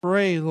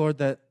Pray, Lord,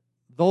 that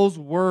those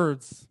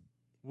words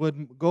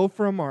would go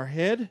from our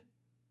head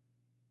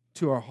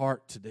to our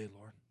heart today,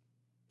 Lord.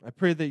 I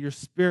pray that your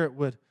Spirit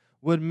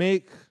would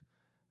make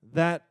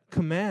that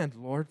command,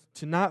 Lord,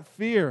 to not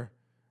fear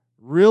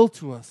real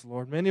to us,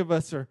 Lord. Many of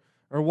us are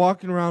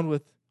walking around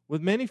with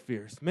many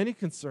fears, many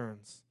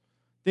concerns,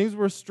 things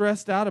we're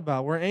stressed out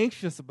about, we're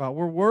anxious about,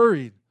 we're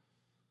worried.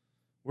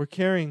 We're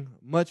carrying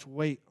much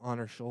weight on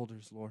our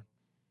shoulders, Lord.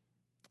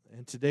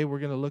 And today we're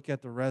going to look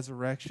at the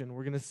resurrection.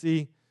 We're going to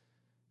see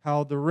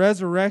how the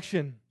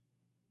resurrection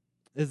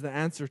is the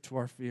answer to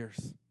our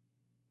fears.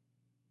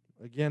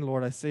 Again,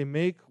 Lord, I say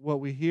make what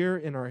we hear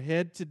in our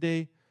head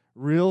today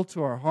real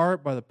to our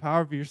heart by the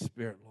power of your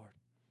Spirit, Lord.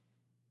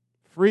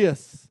 Free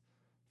us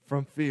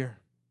from fear.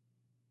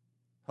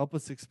 Help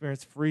us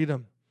experience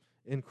freedom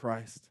in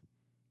Christ.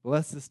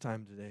 Bless this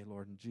time today,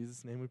 Lord. In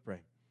Jesus' name we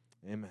pray.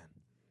 Amen.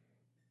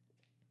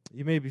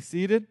 You may be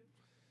seated.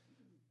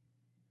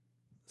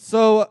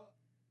 So,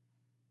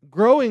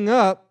 growing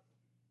up,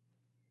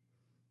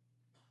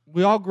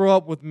 we all grow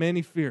up with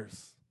many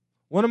fears.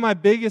 One of my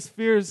biggest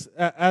fears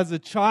as a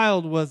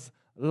child was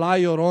La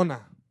Llorona.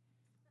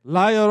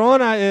 La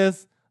Llorona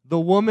is the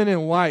woman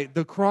in white,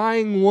 the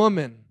crying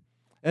woman.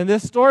 And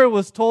this story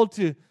was told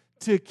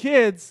to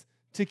kids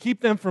to keep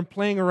them from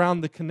playing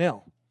around the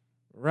canal,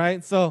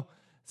 right? So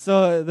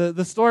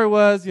the story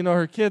was,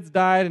 her kids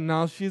died, and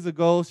now she's a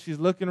ghost. She's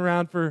looking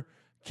around for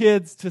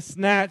kids to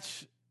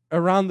snatch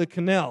around the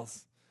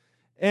canals.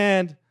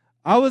 And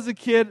I was a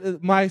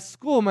kid. My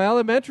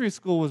elementary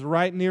school was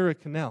right near a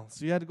canal.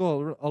 So you had to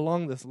go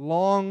along this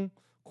long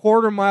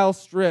quarter-mile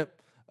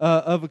strip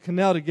of a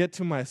canal to get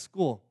to my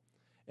school.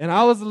 And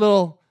I was a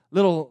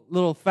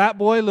little fat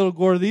boy, little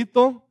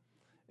gordito.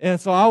 And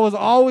so I was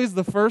always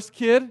the first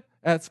kid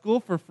at school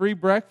for free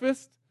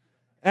breakfast.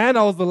 And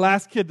I was the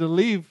last kid to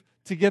leave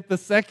to get the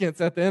seconds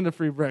at the end of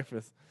free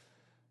breakfast.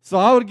 So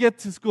I would get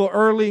to school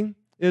early.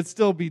 It'd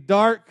still be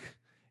dark.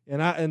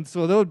 And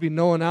so there would be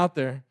no one out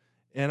there.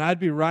 And I'd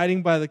be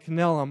riding by the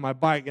canal on my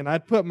bike. And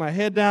I'd put my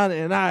head down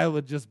and I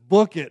would just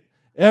book it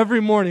every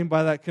morning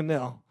by that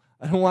canal.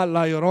 I don't want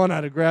La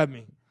Llorona to grab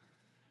me.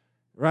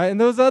 Right?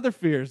 And those other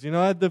fears.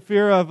 I had the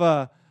fear of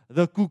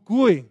the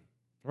cucuy.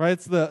 Right?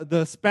 It's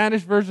the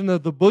Spanish version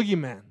of the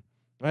boogeyman.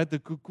 Right? The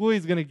cucuy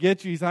is going to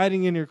get you. He's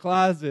hiding in your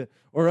closet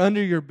or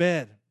under your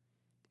bed.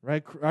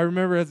 Right? I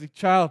remember as a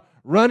child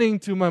running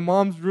to my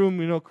mom's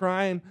room,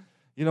 crying,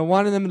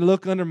 wanting them to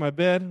look under my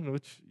bed,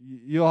 which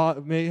you all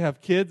may have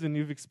kids and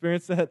you've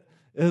experienced that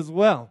as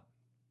well.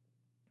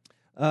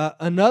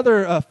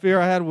 Another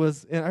fear I had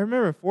was, and I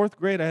remember in fourth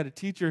grade I had a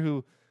teacher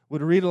who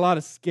would read a lot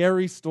of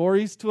scary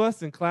stories to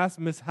us in class,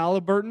 Miss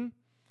Halliburton,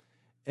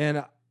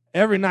 and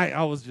every night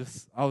I was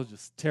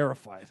just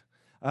terrified.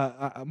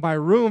 My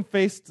room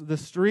faced the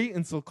street,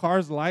 and so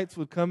cars' lights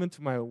would come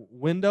into my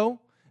window,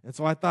 and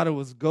so I thought it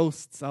was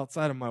ghosts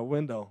outside of my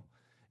window.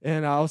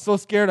 And I was so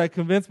scared I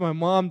convinced my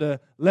mom to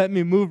let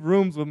me move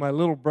rooms with my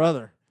little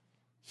brother.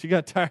 She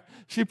got tired.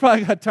 She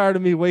probably got tired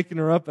of me waking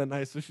her up at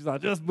night, so she's like,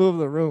 just move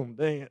the room.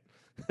 Dang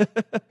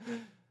it.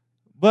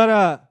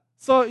 But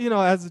so,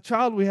 as a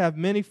child, we have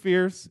many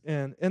fears,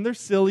 and they're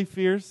silly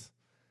fears.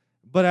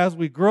 But as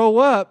we grow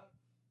up,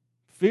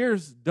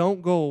 fears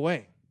don't go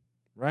away,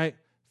 right?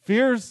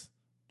 Fears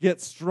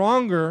get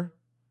stronger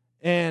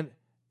and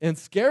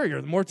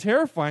scarier, more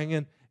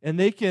terrifying, and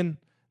they can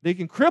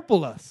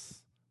cripple us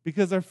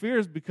because our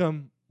fears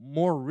become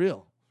more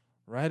real,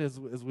 right? As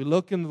we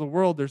look into the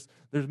world, there's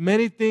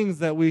many things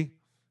that we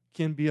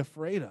can be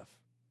afraid of,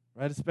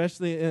 right?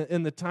 Especially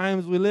in the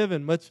times we live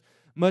in,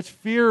 much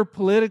fear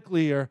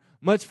politically or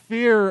much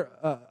fear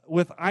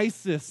with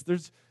ISIS.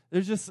 There's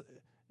just,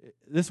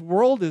 this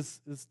world is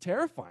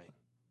terrifying,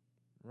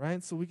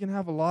 right? So we can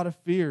have a lot of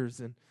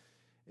fears,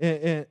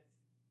 and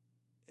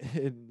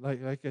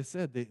like I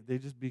said, they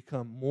just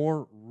become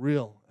more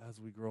real as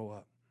we grow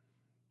up.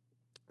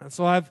 And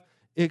so I've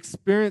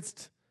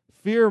experienced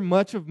fear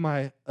much of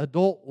my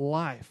adult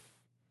life.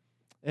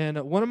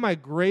 And one of my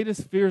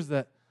greatest fears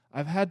that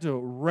I've had to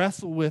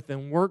wrestle with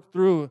and work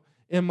through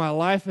in my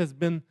life has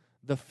been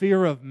the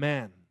fear of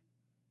man.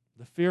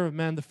 The fear of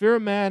man. The fear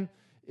of man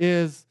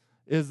is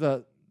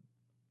the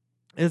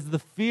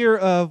fear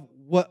of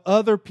what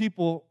other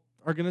people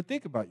are going to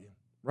think about you,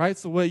 right?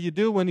 So what you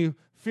do when you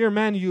fear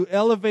man, you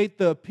elevate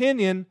the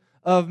opinion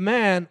of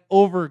man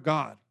over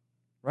God,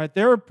 right?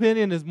 Their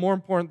opinion is more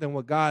important than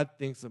what God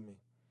thinks of me.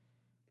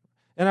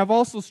 And I've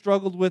also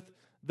struggled with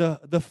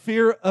the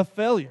fear of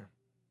failure.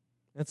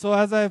 And so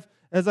as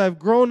I've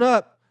grown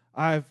up,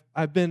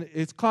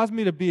 it's caused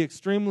me to be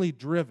extremely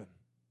driven.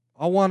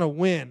 I want to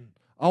win.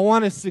 I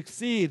want to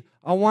succeed.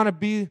 I want to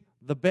be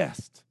the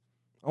best.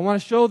 I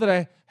want to show that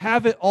I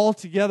have it all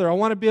together. I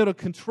want to be able to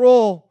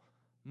control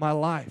my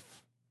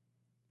life,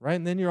 right?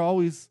 And then you're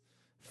always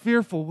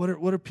fearful.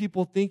 What are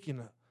people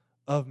thinking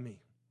of me?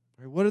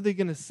 Right? What are they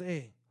going to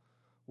say?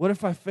 What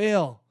if I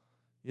fail?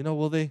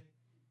 Will they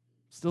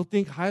still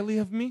think highly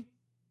of me?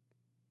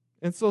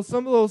 And so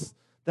some of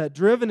that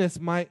drivenness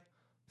might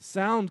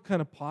sound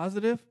kind of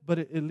positive, but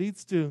it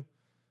leads to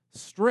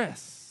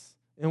stress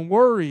and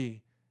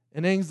worry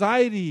and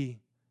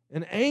anxiety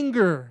and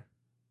anger,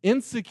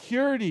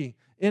 insecurity,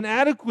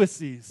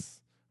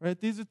 inadequacies. Right?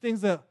 These are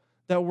things that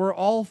we're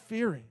all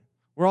fearing.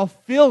 We're all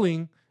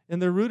feeling,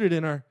 and they're rooted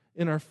in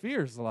our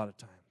fears a lot of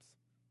times.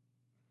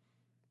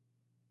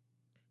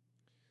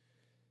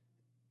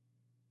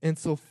 And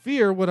so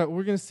fear, what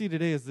we're going to see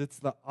today is it's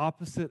the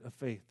opposite of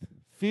faith.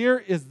 Fear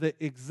is the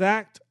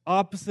exact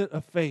opposite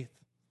of faith,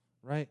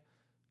 right?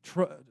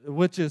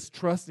 Which is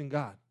trusting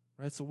God,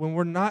 right? So when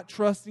we're not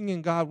trusting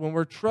in God, when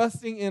we're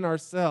trusting in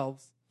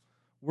ourselves,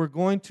 we're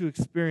going to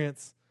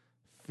experience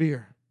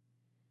fear.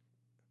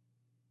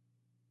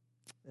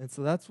 And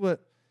so that's what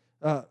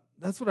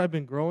I've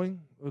been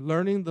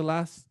learning the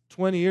last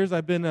 20 years.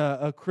 I've been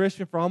a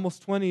Christian for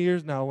almost 20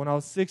 years now. When I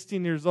was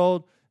 16 years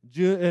old,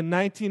 in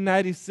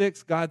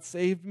 1996, God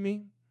saved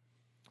me.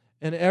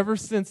 And ever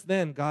since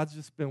then, God's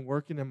just been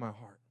working in my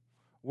heart,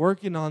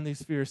 working on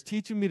these fears,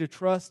 teaching me to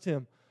trust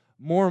Him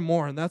more and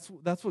more. And that's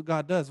what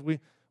God does. We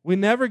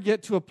never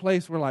get to a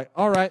place where like,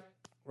 all right,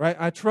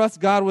 I trust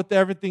God with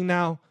everything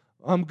now.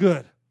 I'm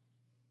good.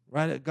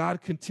 Right?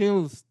 God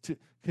continues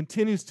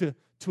to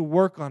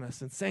work on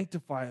us and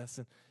sanctify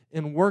us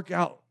and work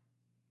out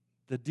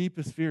the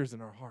deepest fears in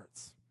our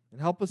hearts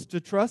and help us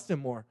to trust Him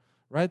more,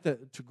 right?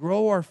 To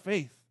grow our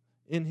faith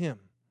in Him.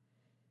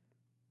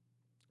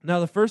 Now,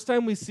 the first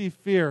time we see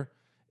fear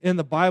in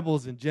the Bible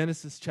is in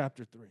Genesis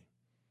chapter 3.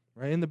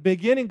 Right? In the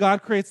beginning,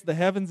 God creates the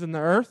heavens and the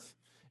earth,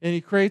 and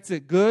He creates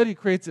it good. He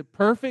creates it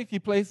perfect. He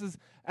places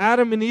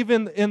Adam and Eve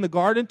in the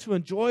garden to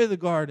enjoy the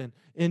garden,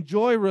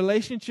 enjoy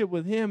relationship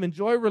with Him,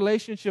 enjoy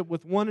relationship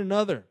with one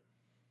another.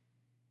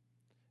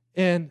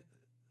 And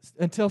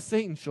until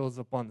Satan shows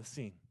up on the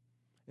scene.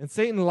 And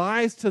Satan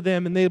lies to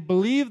them, and they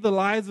believe the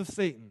lies of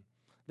Satan.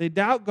 They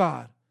doubt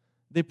God.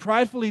 They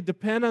pridefully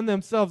depend on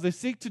themselves. They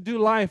seek to do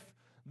life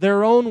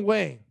their own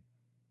way.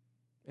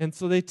 And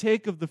so they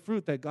take of the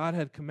fruit that God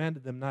had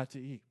commanded them not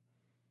to eat.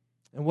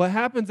 And what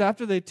happens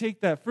after they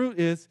take that fruit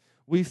is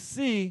we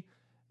see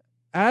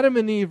Adam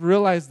and Eve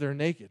realize they're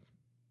naked.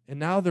 And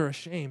now they're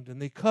ashamed,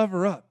 and they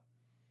cover up.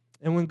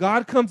 And when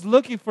God comes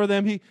looking for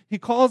them, he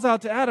calls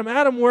out to Adam,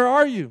 Adam, where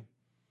are you?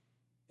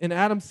 And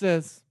Adam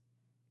says,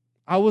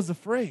 I was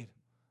afraid,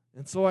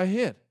 and so I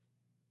hid.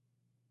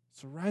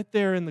 So right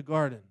there in the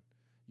garden,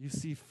 you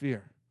see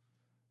fear,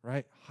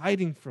 right?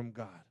 Hiding from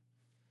God.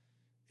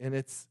 And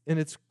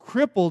it's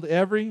crippled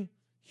every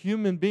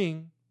human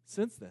being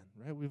since then,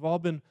 right? We've all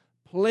been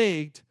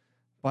plagued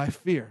by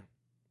fear.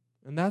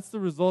 And that's the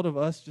result of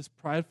us just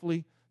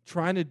pridefully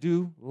trying to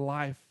do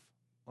life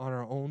on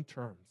our own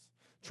terms,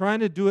 trying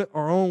to do it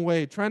our own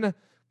way, trying to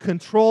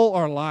control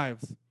our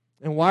lives.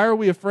 And why are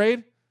we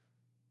afraid?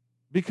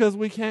 Because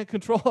we can't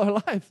control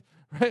our lives,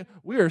 right?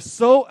 We are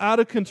so out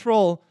of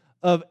control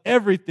of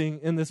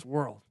everything in this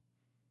world.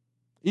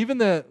 Even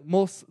the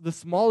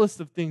smallest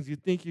of things, you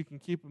think you can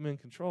keep them in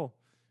control,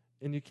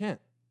 and you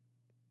can't.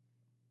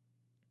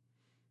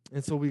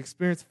 And so we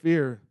experience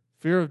fear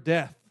of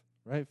death,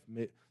 right?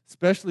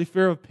 Especially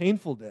fear of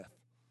painful death,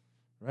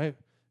 right?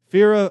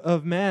 Fear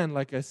of man,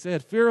 like I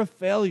said, fear of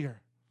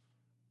failure,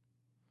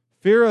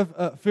 fear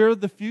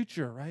of the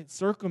future, right?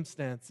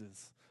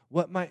 Circumstances,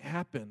 what might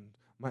happen,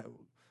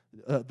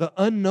 the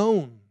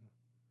unknown,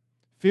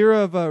 fear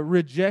of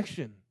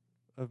rejection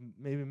of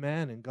maybe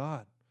man and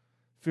God.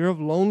 Fear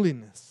of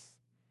loneliness.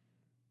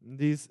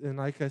 And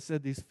like I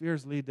said, these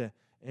fears lead to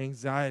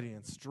anxiety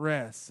and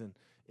stress and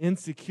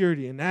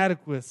insecurity,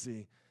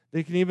 inadequacy.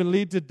 They can even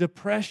lead to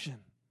depression.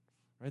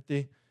 Right?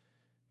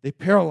 They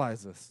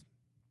paralyze us.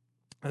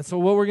 And so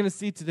what we're going to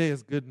see today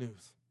is good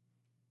news.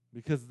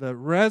 Because the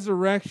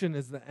resurrection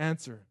is the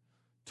answer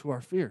to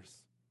our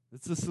fears.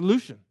 It's the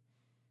solution.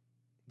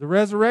 The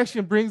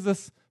resurrection brings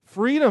us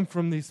freedom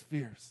from these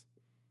fears.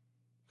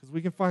 Because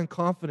we can find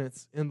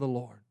confidence in the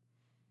Lord.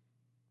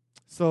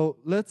 So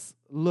let's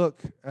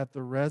look at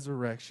the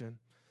resurrection.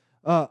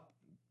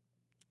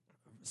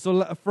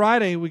 So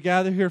Friday, we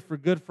gather here for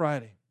Good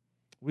Friday.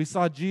 We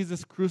saw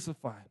Jesus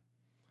crucified.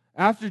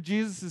 After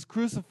Jesus is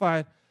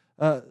crucified,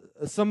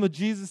 some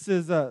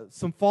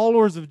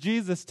followers of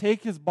Jesus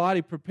take His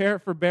body, prepare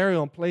it for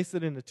burial, and place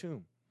it in a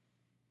tomb.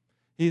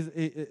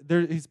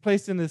 He's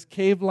placed in this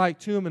cave-like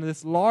tomb, and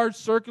this large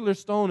circular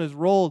stone is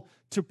rolled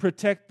to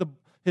protect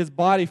His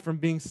body from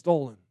being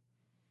stolen.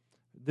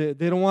 They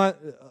don't want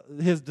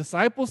His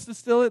disciples to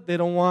steal it. They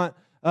don't want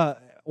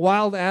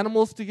wild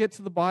animals to get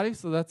to the body,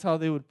 so that's how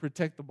they would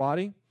protect the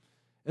body.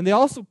 And they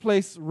also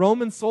place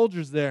Roman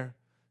soldiers there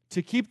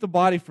to keep the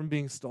body from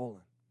being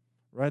stolen.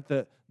 Right?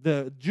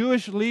 The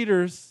Jewish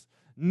leaders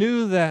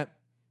knew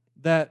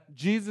that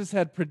Jesus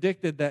had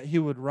predicted that He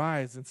would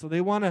rise, and so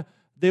they want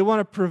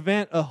to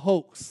prevent a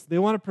hoax. They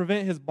want to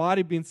prevent His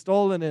body being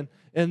stolen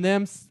and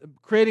them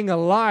creating a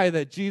lie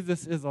that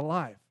Jesus is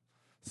alive.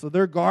 So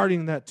they're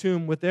guarding that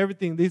tomb with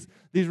everything.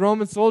 These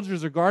Roman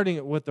soldiers are guarding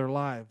it with their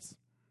lives.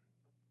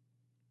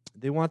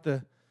 They want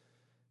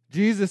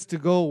Jesus to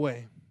go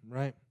away,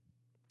 right?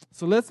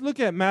 So let's look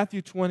at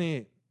Matthew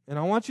 28. And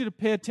I want you to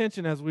pay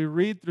attention as we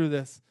read through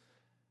this.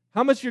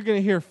 How much you're going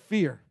to hear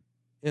fear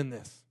in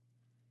this.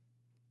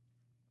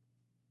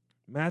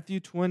 Matthew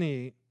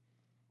 28.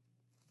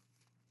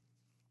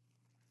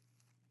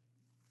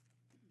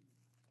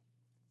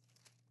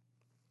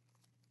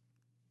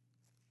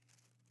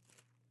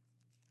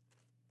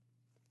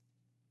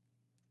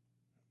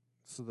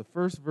 So the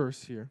first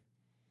verse here.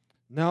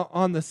 Now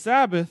on the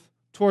Sabbath,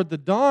 toward the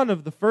dawn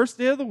of the first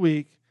day of the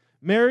week,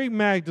 Mary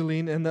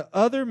Magdalene and the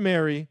other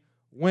Mary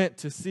went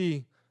to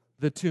see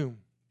the tomb.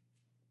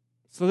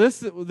 So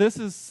this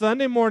is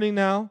Sunday morning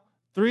now,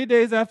 3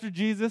 days after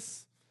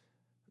Jesus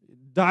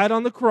died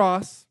on the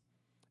cross,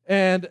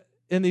 and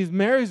these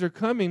Marys are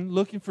coming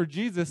looking for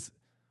Jesus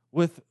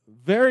with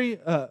very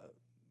a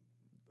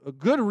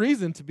good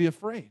reason to be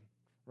afraid,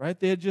 right?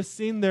 They had just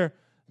seen their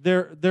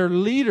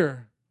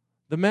leader,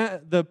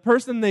 the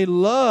person they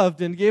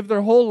loved and gave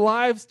their whole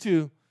lives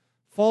to,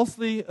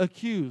 falsely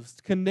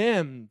accused,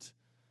 condemned,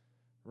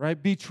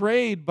 right?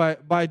 Betrayed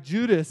by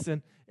Judas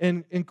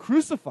and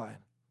crucified.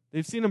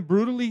 They've seen him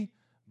brutally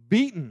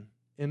beaten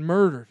and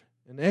murdered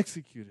and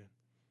executed.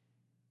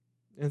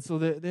 And so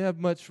they have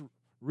much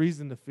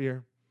reason to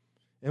fear.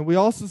 And we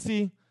also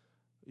see,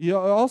 you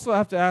also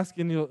have to ask,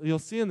 and you'll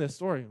see in this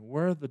story,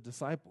 where are the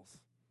disciples?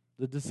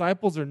 The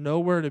disciples are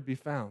nowhere to be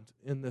found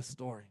in this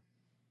story.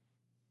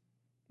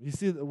 You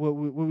see, what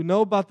we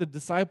know about the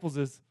disciples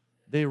is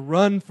they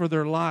run for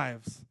their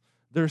lives.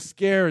 They're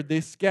scared. They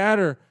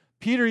scatter.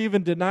 Peter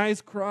even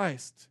denies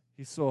Christ.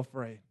 He's so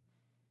afraid.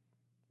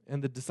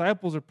 And the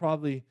disciples are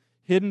probably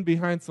hidden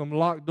behind some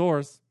locked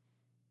doors,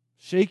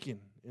 shaking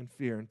in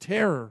fear and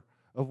terror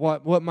of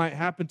what might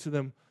happen to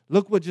them.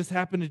 Look what just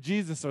happened to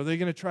Jesus. Are they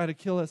going to try to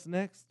kill us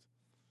next?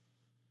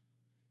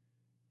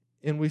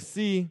 And we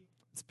see,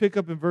 let's pick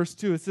up in verse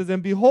 2. It says,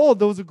 and behold,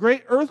 there was a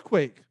great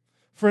earthquake.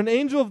 For an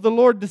angel of the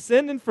Lord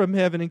descended from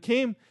heaven and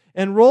came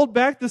and rolled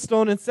back the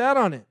stone and sat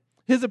on it.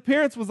 His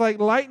appearance was like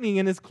lightning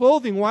and his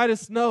clothing white as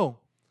snow.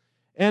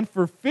 And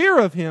for fear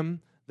of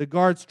him, the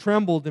guards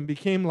trembled and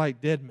became like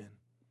dead men.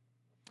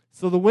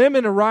 So the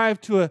women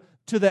arrived to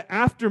the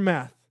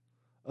aftermath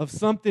of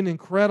something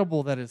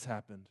incredible that has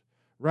happened.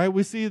 Right?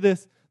 We see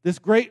this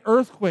great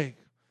earthquake.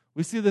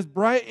 We see this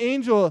bright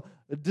angel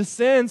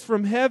descends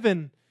from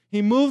heaven.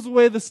 He moves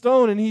away the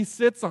stone and he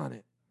sits on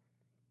it.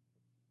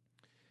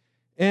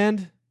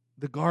 And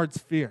the guards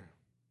fear,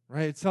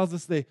 right? It tells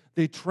us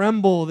they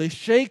tremble, they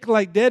shake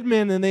like dead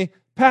men, and they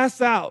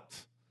pass out,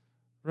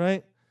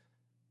 right?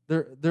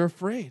 They're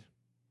afraid,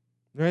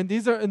 right?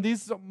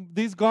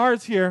 These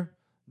guards here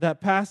that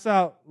pass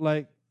out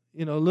like,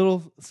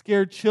 little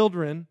scared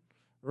children,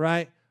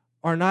 right?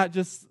 Are not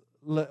just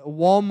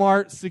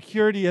Walmart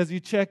security as you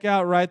check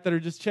out, right? That are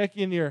just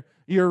checking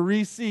your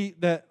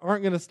receipt that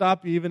aren't going to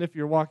stop you even if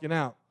you're walking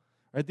out,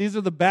 right? These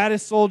are the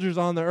baddest soldiers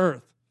on the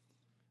earth.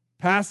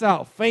 Pass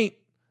out, faint,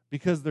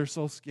 because they're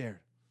so scared.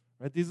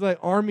 Right? These are like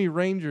Army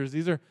Rangers.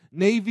 These are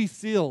Navy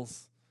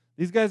SEALs.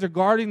 These guys are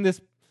guarding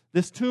this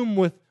tomb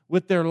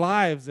with their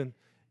lives, and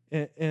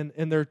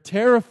they're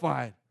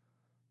terrified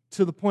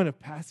to the point of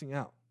passing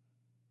out.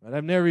 Right?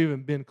 I've never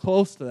even been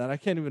close to that. I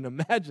can't even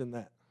imagine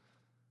that.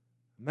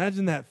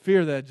 Imagine that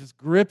fear that just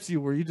grips you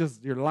where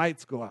your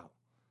lights go out.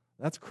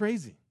 That's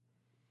crazy.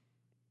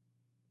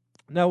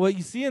 Now, what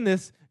you see in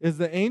this is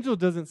the angel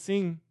doesn't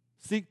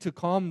seek to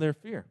calm their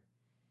fear.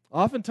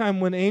 Oftentimes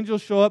when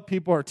angels show up,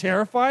 people are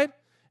terrified,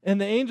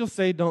 and the angels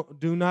say,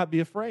 do not be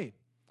afraid.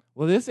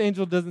 Well, this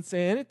angel doesn't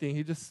say anything.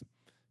 He just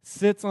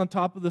sits on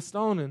top of the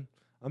stone, and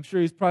I'm sure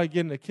he's probably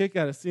getting a kick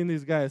out of seeing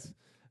these guys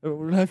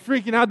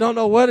freaking out, don't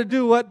know what to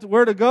do,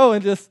 where to go,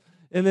 and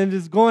then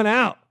just going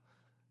out.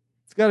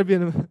 It's got to be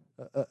an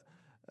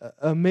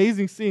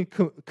amazing scene,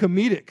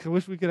 comedic. I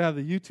wish we could have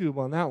the YouTube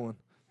on that one,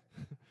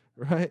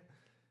 right?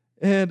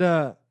 And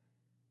I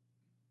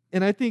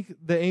think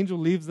the angel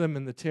leaves them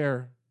in the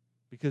terror,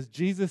 because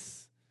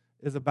Jesus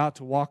is about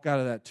to walk out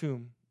of that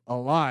tomb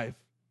alive,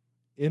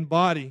 in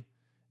body,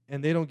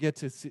 and they don't get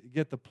to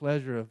get the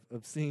pleasure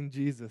of seeing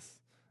Jesus.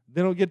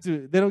 They don't get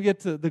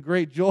to the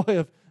great joy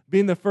of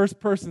being the first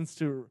persons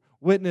to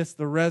witness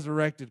the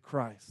resurrected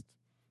Christ.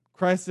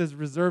 Christ has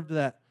reserved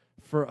that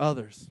for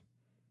others.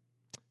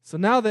 So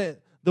now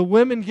that the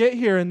women get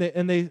here and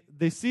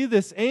they see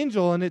this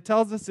angel, and it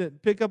tells us,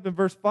 pick up in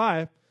verse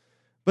 5,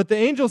 but the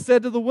angel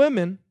said to the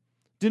women,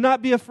 do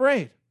not be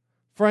afraid.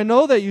 For I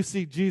know that you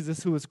seek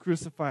Jesus who was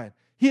crucified.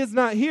 He is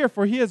not here,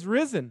 for he has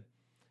risen.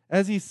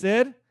 As he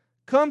said,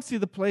 come see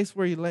the place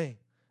where he lay.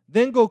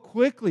 Then go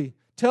quickly,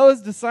 tell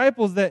his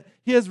disciples that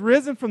he has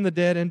risen from the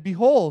dead, and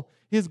behold,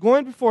 he is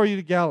going before you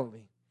to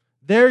Galilee.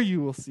 There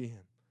you will see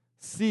him.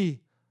 See,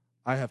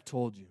 I have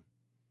told you.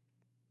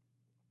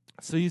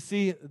 So you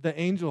see, the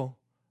angel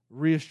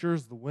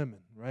reassures the women,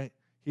 right?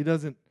 He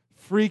doesn't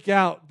freak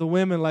out the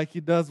women like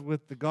he does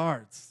with the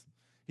guards.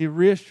 He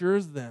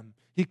reassures them.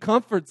 He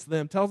comforts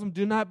them, tells them,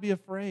 do not be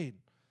afraid.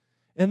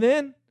 And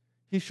then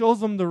he shows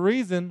them the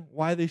reason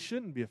why they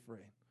shouldn't be afraid.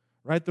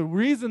 Right? The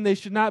reason they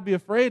should not be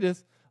afraid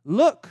is,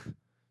 look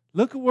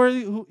at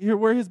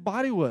where his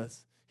body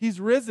was. He's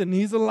risen.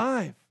 He's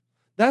alive.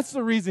 That's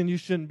the reason you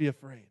shouldn't be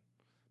afraid.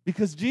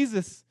 Because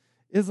Jesus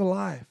is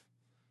alive.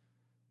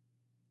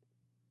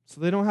 So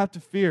they don't have to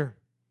fear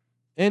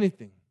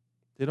anything.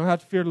 They don't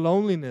have to fear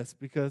loneliness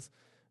because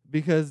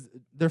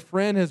their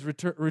friend has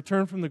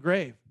returned from the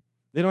grave.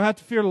 They don't have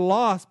to fear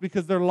loss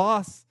because their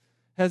loss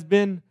has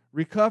been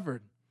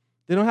recovered.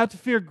 They don't have to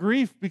fear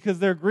grief because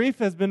their grief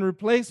has been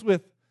replaced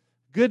with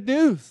good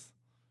news,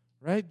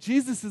 right?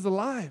 Jesus is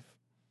alive.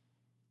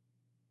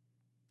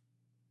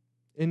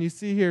 And you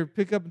see here,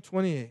 pick up in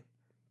 28.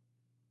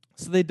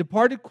 So they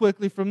departed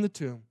quickly from the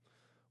tomb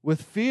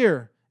with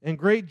fear and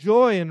great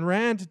joy and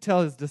ran to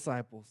tell his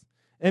disciples.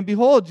 And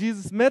behold,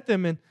 Jesus met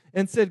them and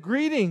said,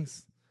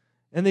 "Greetings."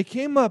 And they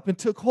came up and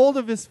took hold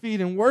of his feet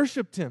and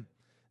worshipped him.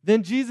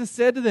 Then Jesus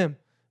said to them,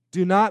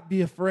 "Do not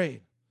be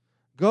afraid.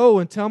 Go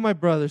and tell my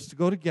brothers to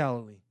go to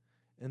Galilee,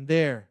 and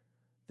there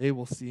they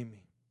will see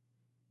me."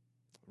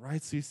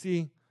 Right? So you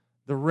see,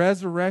 the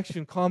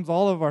resurrection calms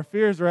all of our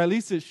fears, or at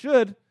least it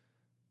should.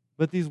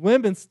 But these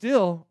women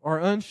still are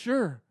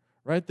unsure.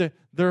 Right?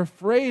 They're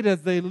afraid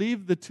as they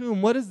leave the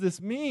tomb. What does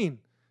this mean?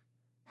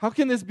 How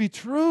can this be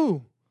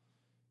true?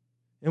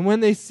 And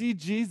when they see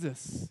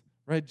Jesus,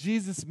 right,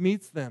 Jesus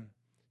meets them.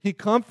 He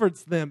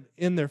comforts them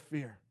in their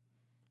fear.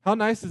 How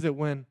nice is it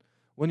when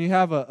you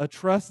have a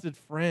trusted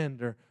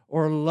friend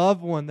or a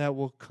loved one that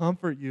will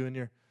comfort you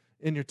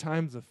in your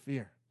times of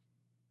fear,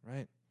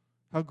 right?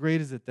 How great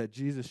is it that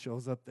Jesus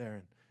shows up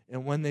there,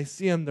 and when they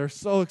see him, they're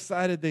so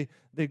excited.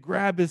 They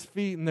grab his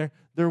feet and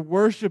they're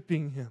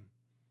worshiping him.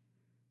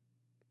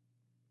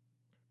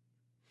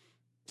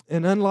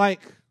 And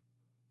unlike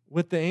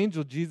with the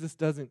angel, Jesus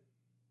doesn't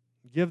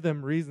give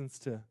them reasons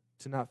to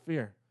not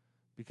fear,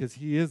 because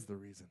he is the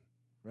reason,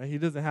 right? He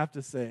doesn't have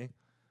to say,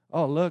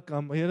 "Oh, look," he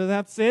doesn't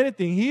have to say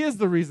anything. He is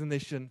the reason they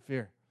shouldn't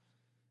fear.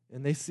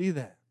 And they see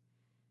that.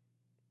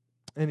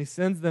 And he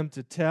sends them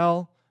to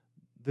tell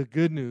the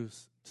good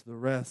news to the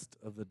rest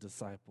of the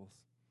disciples.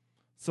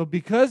 So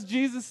because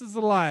Jesus is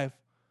alive,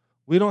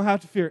 we don't have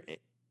to fear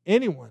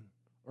anyone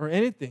or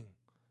anything.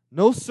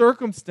 No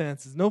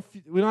circumstances.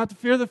 We don't have to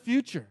fear the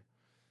future,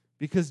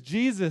 because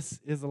Jesus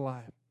is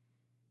alive.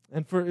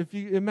 And if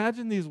you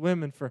imagine these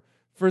women,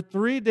 for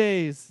 3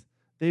 days,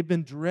 they've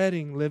been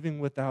dreading living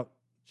without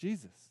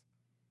Jesus.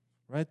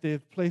 Right?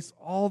 They've placed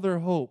all their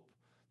hope.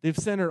 They've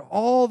centered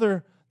all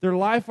their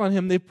life on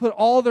him. They put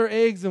all their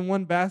eggs in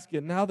one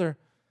basket. Now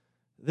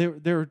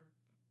they're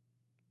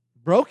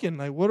broken.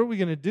 Like, what are we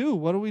going to do?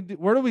 What do we do?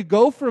 Where do we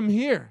go from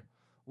here?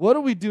 What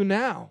do we do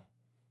now?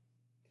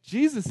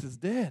 Jesus is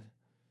dead.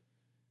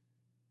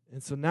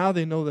 And so now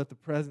they know that the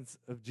presence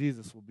of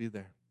Jesus will be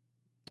there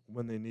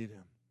when they need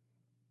him.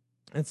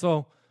 And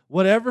so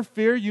whatever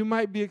fear you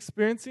might be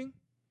experiencing,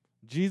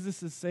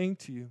 Jesus is saying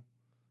to you,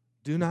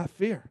 do not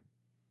fear.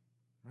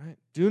 Right?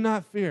 Do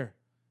not fear.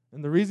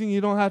 And the reason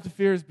you don't have to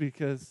fear is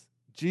because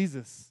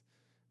Jesus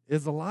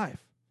is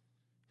alive.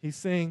 He's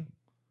saying,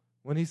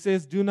 when he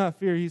says do not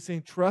fear, he's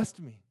saying trust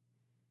me.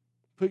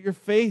 Put your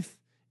faith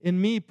in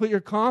me. Put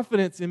your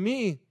confidence in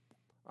me.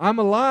 I'm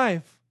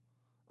alive.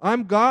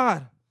 I'm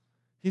God.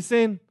 He's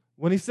saying,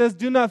 when he says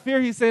do not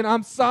fear, he's saying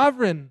I'm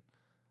sovereign.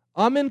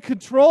 I'm in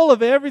control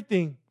of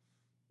everything,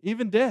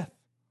 even death.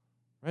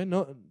 Right?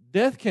 No,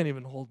 death can't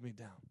even hold me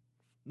down.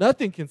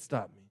 Nothing can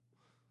stop me.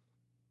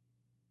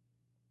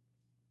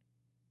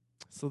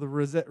 So the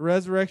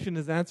resurrection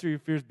is the answer to your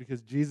fears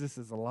because Jesus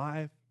is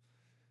alive.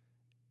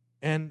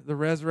 And the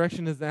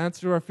resurrection is the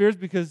answer to our fears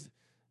because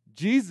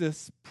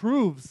Jesus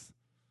proves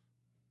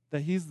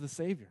that he's the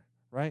Savior,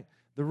 right?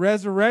 The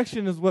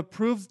resurrection is what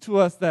proves to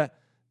us that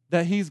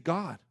he's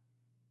God.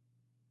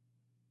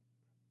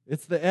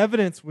 It's the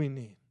evidence we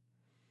need.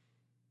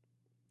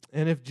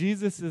 And if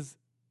Jesus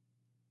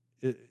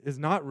is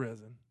not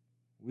risen,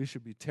 we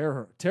should be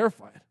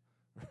terrified,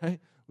 right?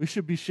 We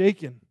should be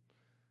shaken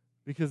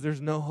because there's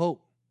no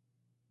hope.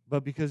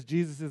 But because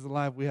Jesus is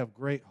alive, we have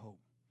great hope.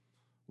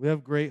 We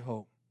have great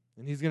hope.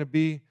 And he's going to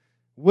be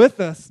with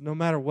us no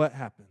matter what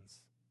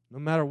happens, no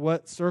matter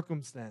what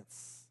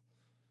circumstance.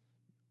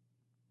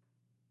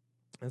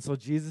 And so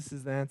Jesus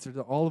is the answer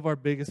to all of our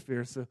biggest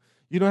fears. So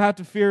you don't have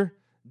to fear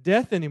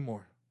death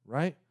anymore,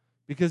 right?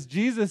 Because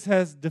Jesus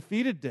has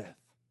defeated death.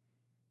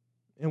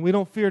 And we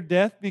don't fear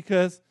death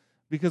because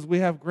we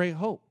have great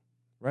hope,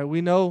 right?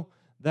 We know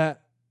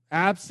that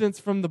absence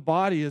from the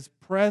body is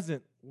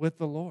present with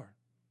the Lord.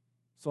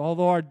 So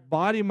although our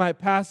body might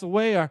pass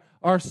away,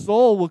 our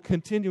soul will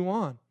continue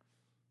on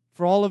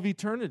for all of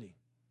eternity.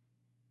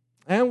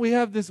 And we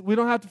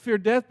don't have to fear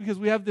death because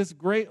we have this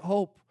great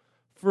hope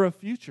for a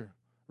future,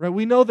 right?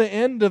 We know the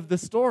end of the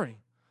story.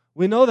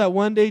 We know that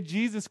one day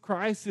Jesus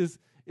Christ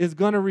is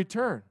going to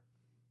return,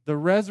 the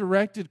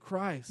resurrected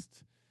Christ.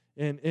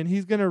 And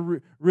he's going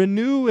to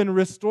renew and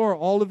restore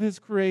all of his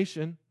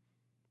creation.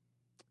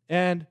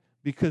 And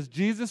because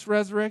Jesus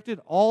resurrected,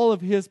 all of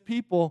his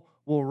people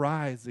will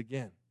rise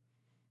again.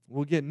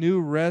 We'll get new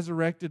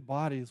resurrected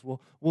bodies.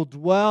 We'll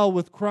dwell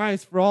with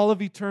Christ for all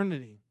of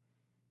eternity.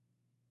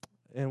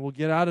 And we'll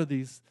get out of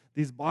these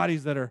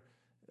bodies that are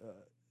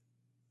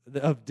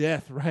of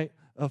death, right?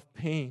 Of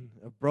pain,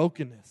 of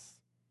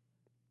brokenness.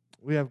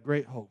 We have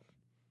great hope.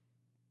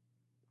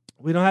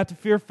 We don't have to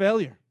fear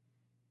failure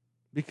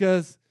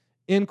because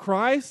in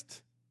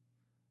Christ,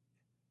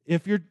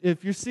 if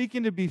you're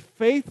seeking to be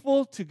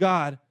faithful to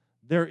God,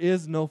 there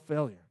is no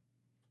failure.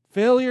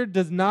 Failure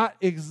does not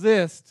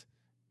exist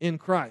in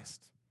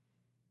Christ.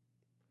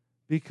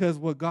 Because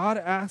what God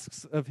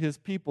asks of his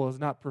people is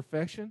not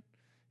perfection.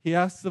 He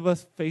asks of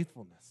us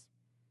faithfulness.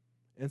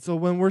 And so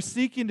when we're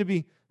seeking to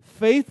be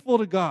faithful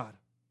to God,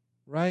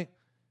 right,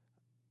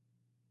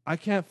 I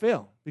can't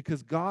fail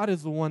because God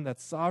is the one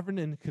that's sovereign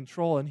and in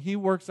control, and he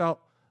works out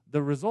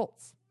the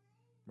results,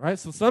 right?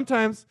 So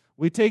sometimes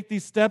we take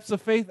these steps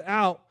of faith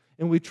out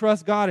and we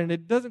trust God, and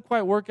it doesn't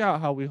quite work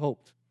out how we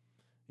hoped.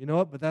 You know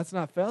what? But that's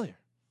not failure.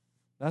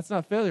 That's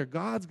not failure.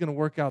 God's going to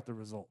work out the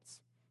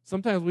results.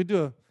 Sometimes we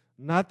do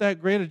not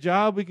that great a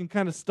job. We can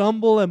kind of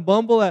stumble and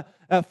bumble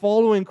at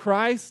following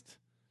Christ,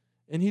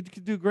 and he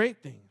can do great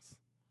things.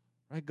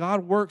 Right?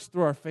 God works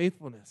through our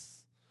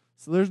faithfulness.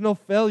 So there's no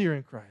failure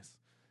in Christ.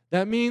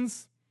 That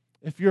means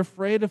if you're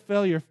afraid of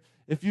failure,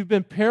 if you've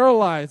been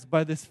paralyzed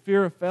by this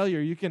fear of failure,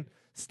 you can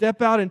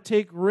step out and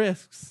take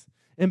risks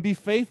and be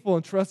faithful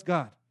and trust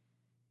God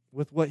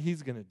with what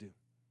he's going to do.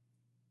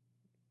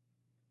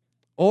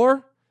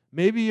 Or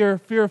maybe your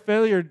fear of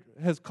failure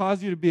has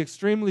caused you to be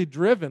extremely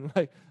driven,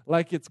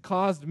 like it's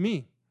caused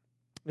me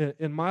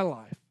in my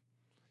life.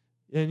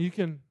 And you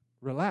can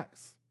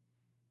relax,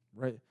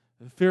 right?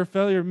 Fear of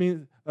failure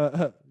means,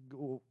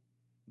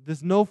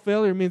 this no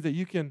failure means that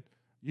you can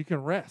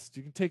rest.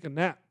 You can take a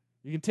nap.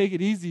 You can take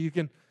it easy. You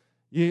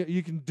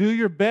can do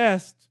your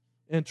best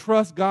and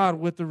trust God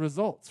with the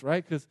results,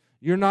 right? Because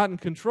you're not in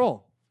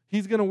control.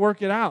 He's going to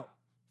work it out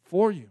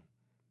for you.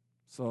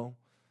 So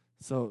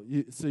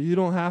you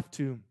don't have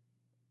to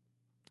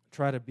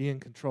try to be in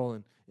control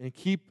and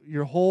keep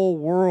your whole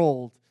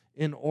world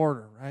in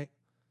order, right?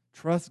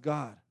 Trust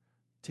God.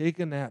 Take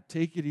a nap.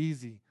 Take it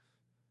easy.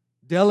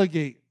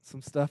 Delegate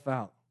some stuff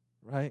out,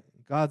 right?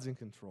 God's in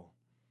control.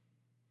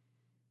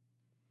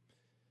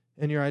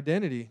 And your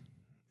identity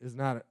is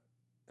not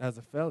as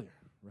a failure,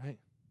 right?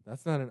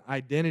 That's not an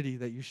identity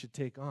that you should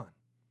take on.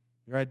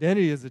 Your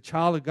identity is a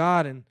child of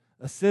God and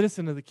a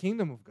citizen of the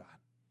kingdom of God.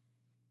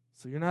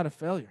 So you're not a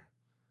failure.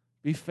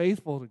 Be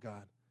faithful to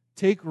God.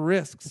 Take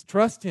risks.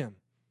 Trust him.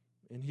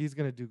 And he's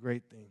going to do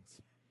great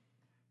things,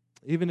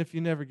 even if you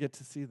never get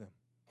to see them.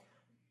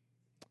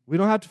 We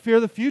don't have to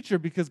fear the future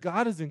because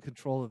God is in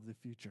control of the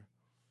future,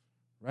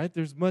 right?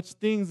 There's much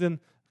things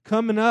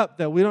coming up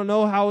that we don't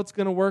know how it's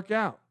going to work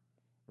out,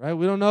 right?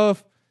 We don't know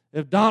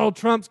if Donald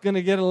Trump's going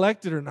to get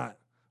elected or not,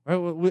 right?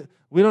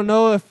 We don't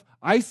know if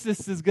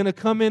ISIS is going to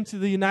come into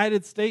the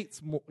United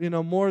States,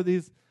 more of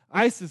these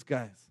ISIS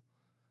guys.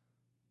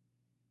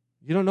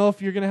 You don't know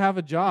if you're going to have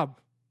a job,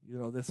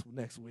 this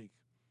next week.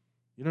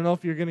 You don't know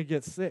if you're going to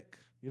get sick.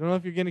 You don't know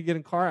if you're going to get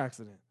in a car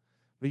accident.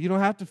 But you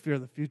don't have to fear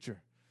the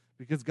future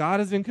because God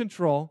is in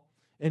control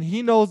and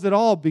he knows it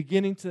all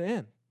beginning to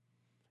end.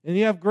 And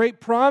you have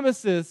great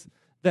promises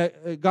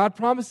that God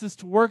promises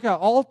to work out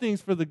all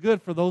things for the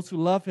good for those who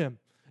love him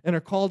and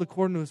are called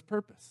according to his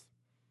purpose.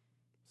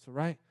 So,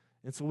 right?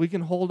 And so we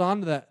can hold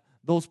on to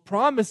those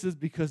promises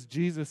because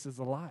Jesus is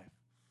alive,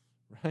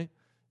 right?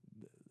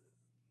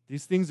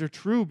 These things are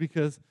true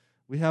because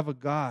we have a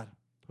God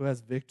who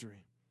has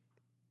victory.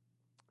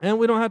 And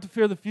we don't have to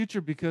fear the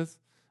future because,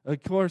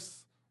 of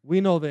course,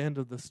 we know the end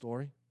of the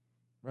story,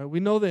 right? We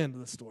know the end of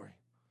the story.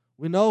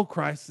 We know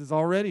Christ is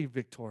already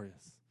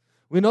victorious.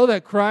 We know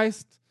that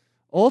Christ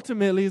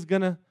ultimately is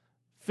going to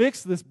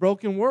fix this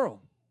broken world,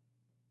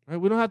 right?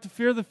 We don't have to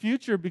fear the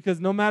future because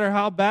no matter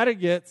how bad it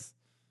gets,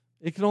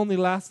 it can only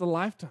last a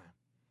lifetime,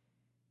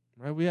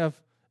 right? We have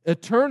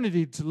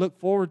eternity to look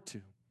forward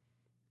to.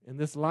 And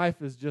this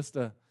life is just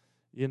a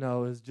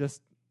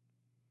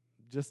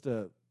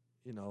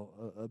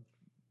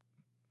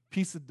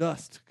piece of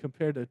dust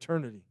compared to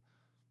eternity.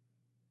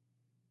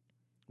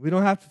 We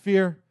don't have to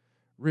fear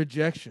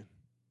rejection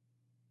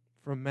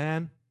from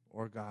man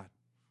or God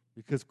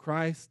because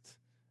Christ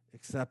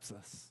accepts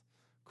us.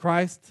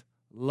 Christ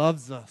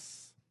loves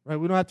us, right?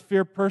 We don't have to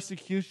fear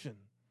persecution.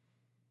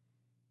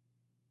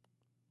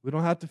 We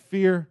don't have to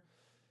fear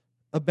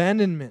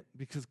abandonment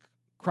because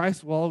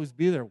Christ will always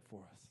be there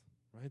for us,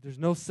 right? There's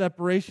no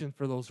separation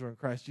for those who are in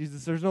Christ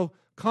Jesus. There's no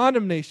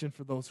condemnation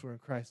for those who are in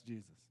Christ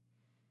Jesus.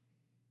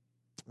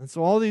 And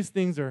so all these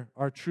things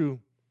are true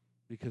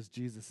because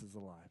Jesus is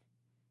alive.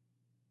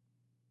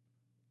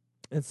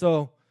 And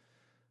so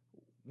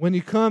when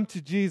you come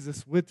to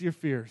Jesus with your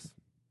fears,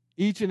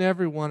 each and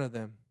every one of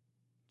them,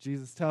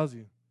 Jesus tells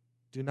you,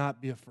 do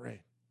not be afraid.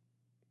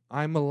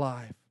 I'm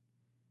alive.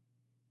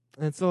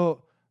 And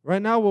so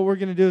right now what we're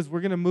going to do is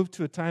we're going to move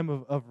to a time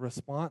of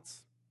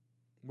response.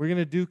 We're going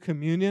to do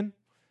communion.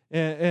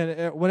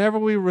 And whenever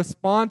we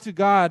respond to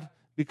God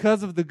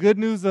because of the good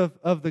news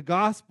of the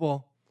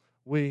gospel,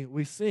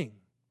 we sing,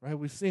 right?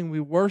 We sing, we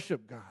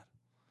worship God.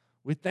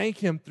 We thank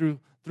him through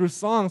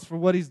songs for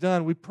what he's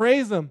done. We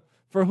praise him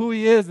for who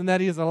he is and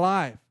that he is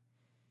alive.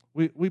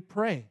 We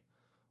pray.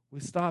 We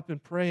stop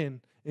and pray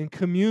and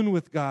commune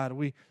with God.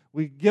 We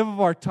give of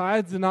our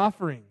tithes and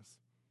offerings,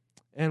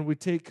 and we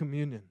take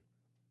communion.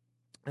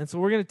 And so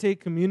we're going to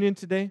take communion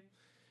today.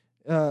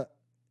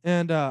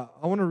 And I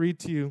want to read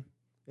to you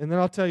and then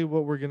I'll tell you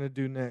what we're going to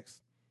do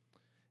next.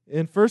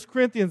 In 1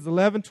 Corinthians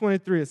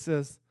 11:23, it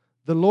says,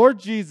 "The Lord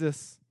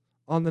Jesus,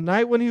 on the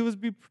night when he was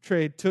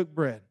betrayed, took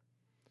bread.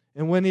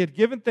 And when he had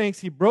given thanks,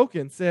 he broke it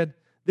and said,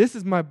 'This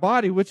is my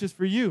body, which is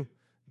for you.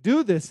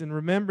 Do this in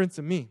remembrance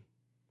of me.'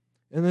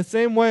 In the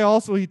same way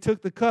also he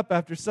took the cup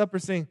after supper,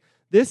 saying,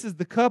 'This is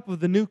the cup of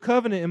the new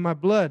covenant in my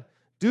blood.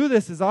 Do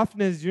this as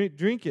often as you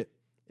drink it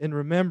in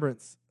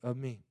remembrance of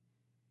me.'"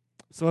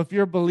 So if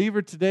you're a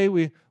believer today,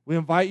 we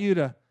invite you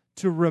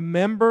to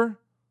remember,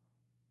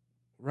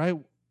 right,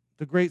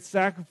 the great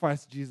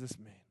sacrifice Jesus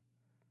made.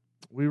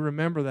 We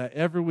remember that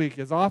every week.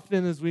 As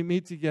often as we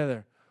meet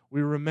together,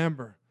 we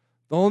remember.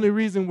 The only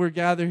reason we're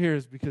gathered here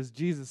is because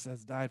Jesus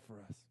has died for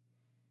us.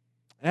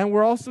 And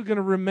we're also going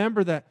to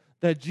remember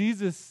that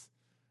Jesus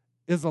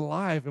is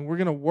alive, and we're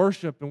going to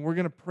worship, and we're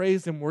going to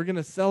praise him. We're going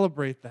to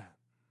celebrate that.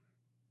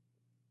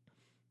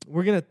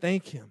 We're going to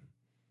thank him.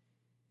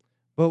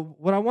 But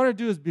what I want to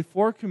do is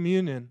before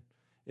communion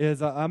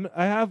is I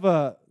have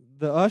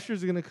the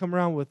ushers are going to come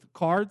around with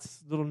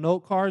cards, little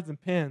note cards and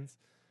pens.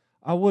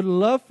 I would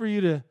love for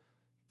you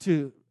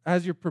to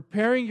as you're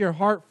preparing your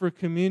heart for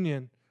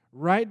communion,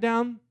 write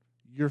down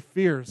your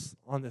fears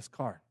on this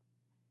card.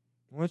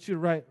 I want you to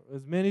write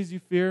as many as you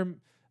fear,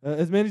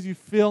 as many as you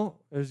feel,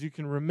 as you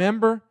can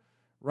remember.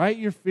 Write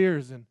your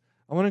fears, and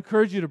I want to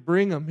encourage you to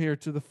bring them here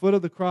to the foot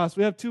of the cross.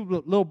 We have two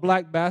little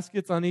black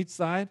baskets on each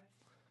side.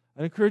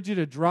 I encourage you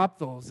to drop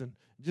those and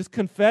just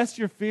confess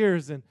your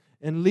fears and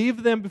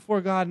leave them before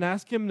God and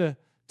ask him to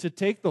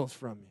take those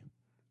from you.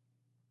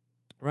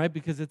 Right?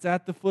 Because it's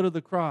at the foot of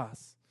the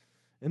cross.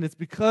 And it's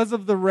because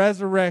of the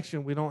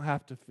resurrection we don't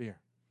have to fear.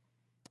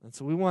 And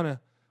so we want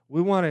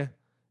to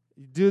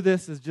do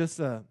this as just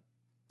a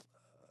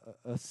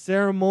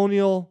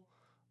ceremonial,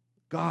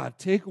 God,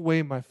 take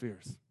away my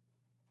fears.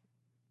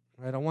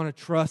 Right? I want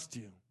to trust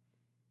you.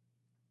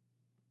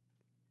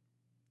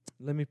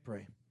 Let me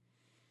pray.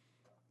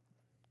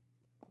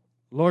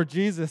 Lord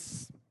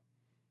Jesus,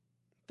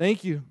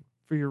 thank you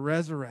for your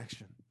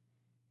resurrection.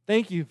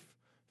 Thank you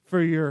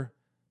for your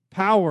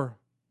power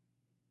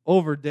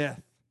over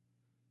death.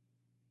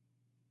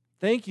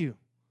 Thank you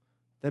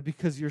that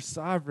because you're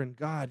sovereign,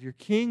 God, you're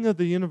King of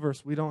the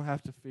universe, we don't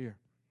have to fear.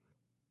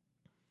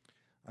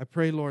 I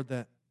pray, Lord,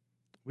 that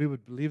we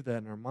would believe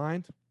that in our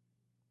mind,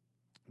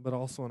 but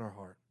also in our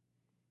heart.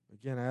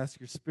 Again, I ask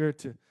your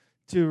Spirit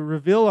to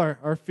reveal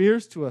our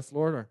fears to us,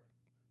 Lord, our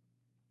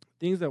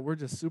things that we're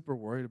just super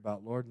worried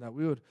about, Lord, and that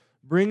we would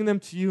bring them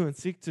to you and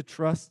seek to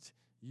trust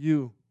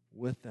you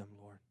with them,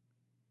 Lord.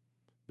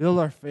 Build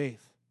our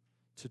faith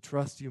to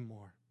trust you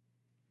more.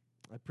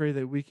 I pray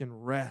that we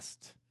can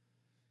rest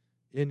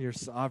in your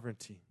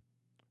sovereignty.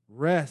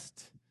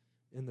 Rest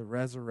in the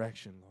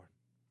resurrection, Lord.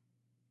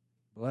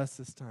 Bless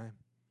this time.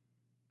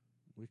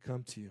 We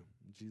come to you.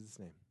 In Jesus'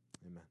 name,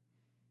 amen.